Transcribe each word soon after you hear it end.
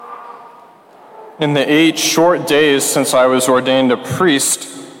In the 8 short days since I was ordained a priest,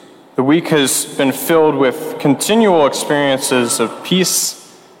 the week has been filled with continual experiences of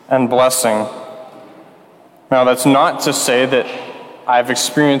peace and blessing. Now, that's not to say that I've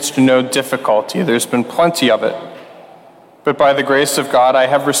experienced no difficulty. There's been plenty of it. But by the grace of God, I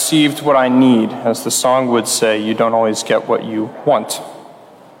have received what I need. As the song would say, you don't always get what you want.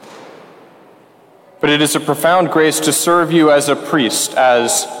 But it is a profound grace to serve you as a priest,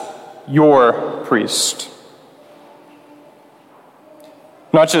 as your priest.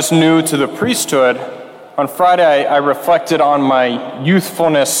 Not just new to the priesthood, on Friday I reflected on my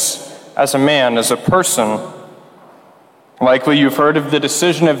youthfulness as a man, as a person. Likely you've heard of the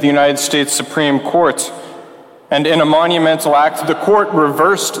decision of the United States Supreme Court, and in a monumental act, the court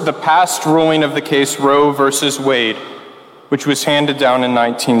reversed the past ruling of the case Roe versus Wade, which was handed down in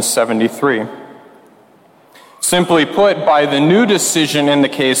 1973. Simply put, by the new decision in the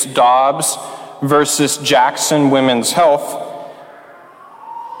case Dobbs versus Jackson Women's Health,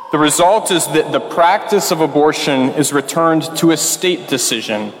 the result is that the practice of abortion is returned to a state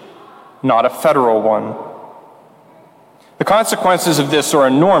decision, not a federal one. The consequences of this are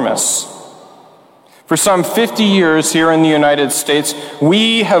enormous. For some 50 years here in the United States,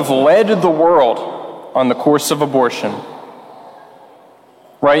 we have led the world on the course of abortion.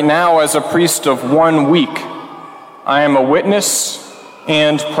 Right now, as a priest of 1 week, I am a witness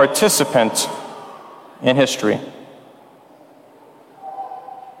and participant in history.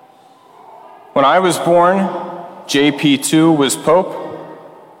 When I was born, JP2 was Pope,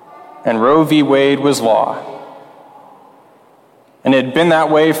 and Roe v. Wade was law. And it had been that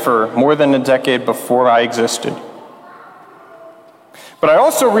way for more than a decade before I existed. But I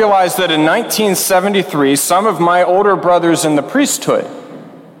also realized that in 1973, some of my older brothers in the priesthood,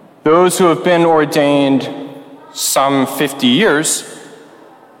 those who have been ordained some 50 years,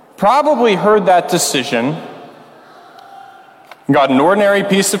 probably heard that decision, got an ordinary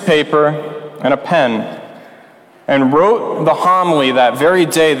piece of paper and a pen, and wrote the homily that very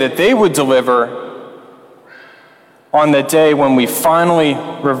day that they would deliver on the day when we finally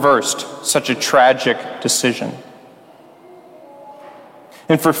reversed such a tragic decision.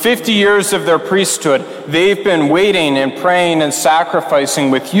 And for 50 years of their priesthood, they've been waiting and praying and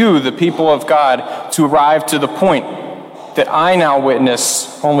sacrificing with you, the people of God, to arrive to the point that I now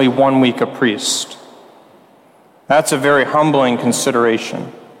witness only 1 week a priest. That's a very humbling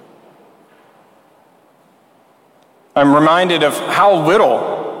consideration. I'm reminded of how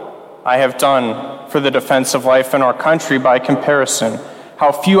little I have done for the defense of life in our country by comparison,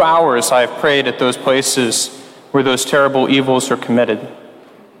 how few hours I have prayed at those places where those terrible evils are committed.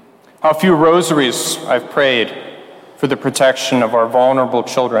 How few rosaries I've prayed for the protection of our vulnerable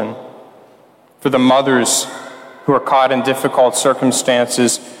children, for the mothers who are caught in difficult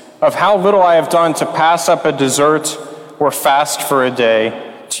circumstances, of how little I have done to pass up a dessert or fast for a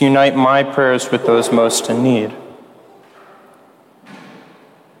day to unite my prayers with those most in need.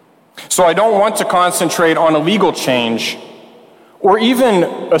 So I don't want to concentrate on a legal change or even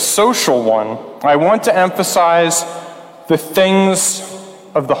a social one. I want to emphasize the things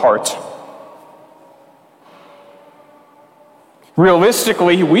of the heart.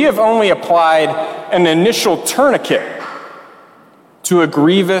 Realistically, we have only applied an initial tourniquet to a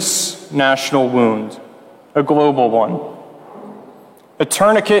grievous national wound, a global one. A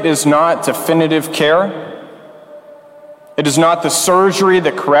tourniquet is not definitive care. It is not the surgery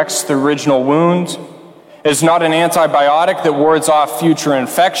that corrects the original wound. It is not an antibiotic that wards off future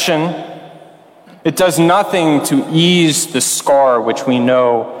infection. It does nothing to ease the scar which we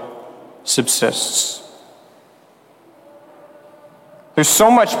know subsists. There's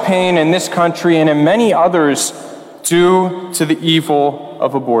so much pain in this country and in many others due to the evil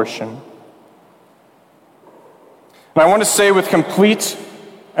of abortion. And I want to say with complete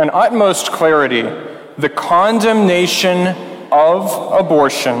and utmost clarity, the condemnation of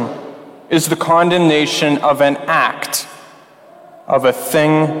abortion is the condemnation of an act, of a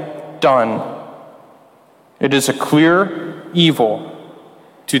thing done. It is a clear evil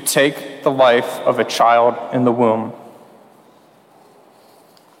to take the life of a child in the womb.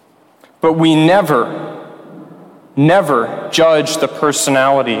 But we never judge the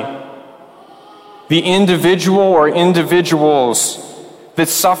personality, the individual or individuals that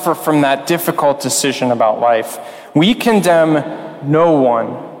suffer from that difficult decision about life. We condemn no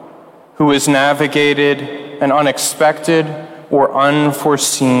one who has navigated an unexpected or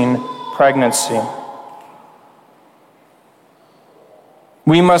unforeseen pregnancy.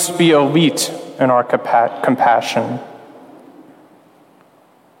 We must be elite in our compassion.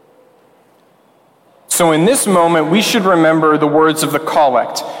 So in this moment, we should remember the words of the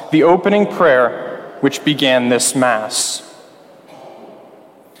collect, the opening prayer which began this Mass.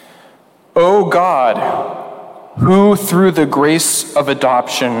 O God, who through the grace of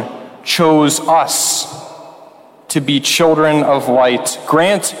adoption chose us to be children of light,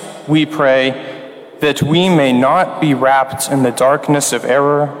 grant, we pray, that we may not be wrapped in the darkness of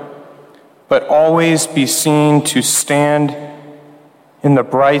error, but always be seen to stand in the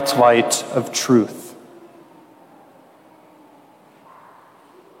bright light of truth.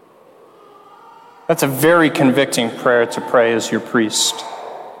 That's a very convicting prayer to pray as your priest.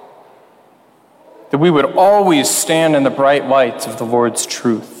 That we would always stand in the bright light of the Lord's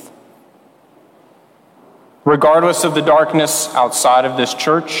truth. Regardless of the darkness outside of this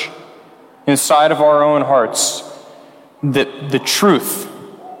church, inside of our own hearts, that the truth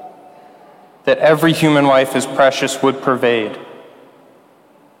that every human life is precious would pervade.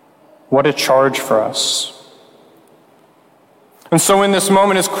 What a charge for us. And so in this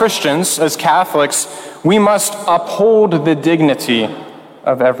moment as Christians, as Catholics, we must uphold the dignity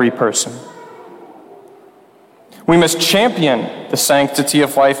of every person. We must champion the sanctity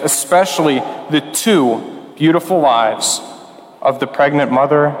of life, especially the two beautiful lives of the pregnant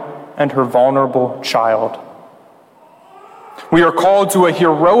mother and her vulnerable child. We are called to a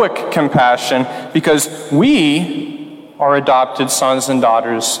heroic compassion because we are adopted sons and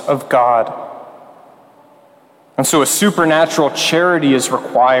daughters of God. And so a supernatural charity is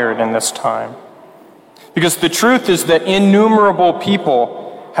required in this time. Because the truth is that innumerable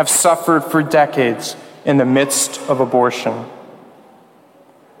people have suffered for decades in the midst of abortion.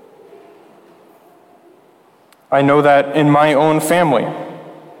 I know that in my own family,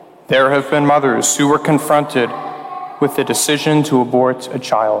 there have been mothers who were confronted with the decision to abort a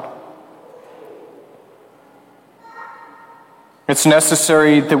child. It's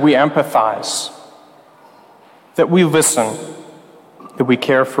necessary that we empathize, that we listen, that we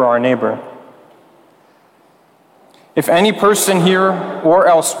care for our neighbor. If any person here or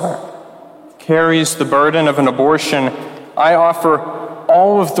elsewhere carries the burden of an abortion, I offer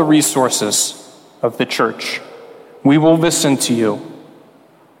all of the resources of the church. We will listen to you.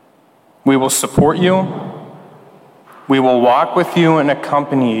 We will support you. We will walk with you and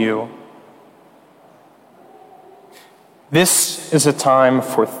accompany you. This is a time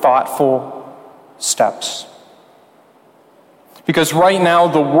for thoughtful steps. Because right now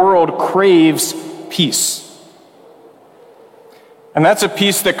the world craves peace. And that's a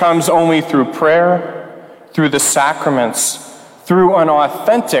peace that comes only through prayer, through the sacraments, through an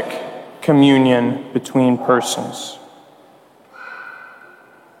authentic communion between persons.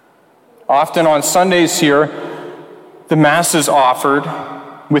 Often on Sundays here, the Mass is offered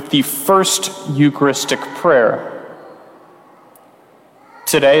with the first Eucharistic prayer.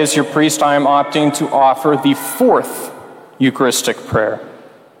 Today, as your priest, I am opting to offer the fourth Eucharistic prayer.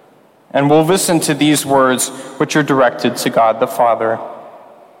 And we'll listen to these words which are directed to God the Father.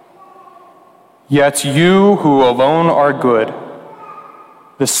 Yet you who alone are good,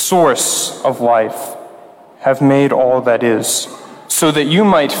 the source of life, have made all that is, so that you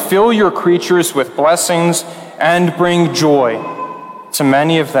might fill your creatures with blessings and bring joy to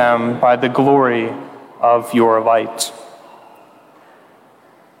many of them by the glory of your light.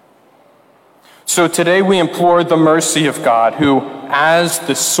 So today we implore the mercy of God, who, as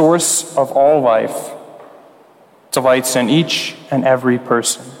the source of all life, delights in each and every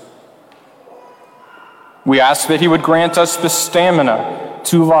person. We ask that he would grant us the stamina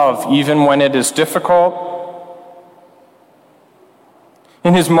to love even when it is difficult.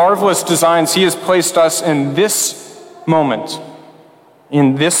 In his marvelous designs, he has placed us in this moment,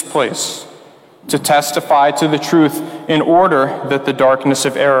 in this place, to testify to the truth in order that the darkness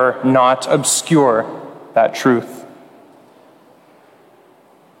of error not obscure that truth.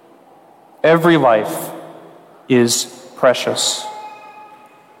 Every life is precious.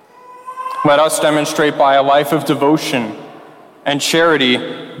 Let us demonstrate by a life of devotion and charity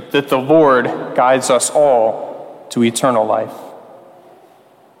that the Lord guides us all to eternal life.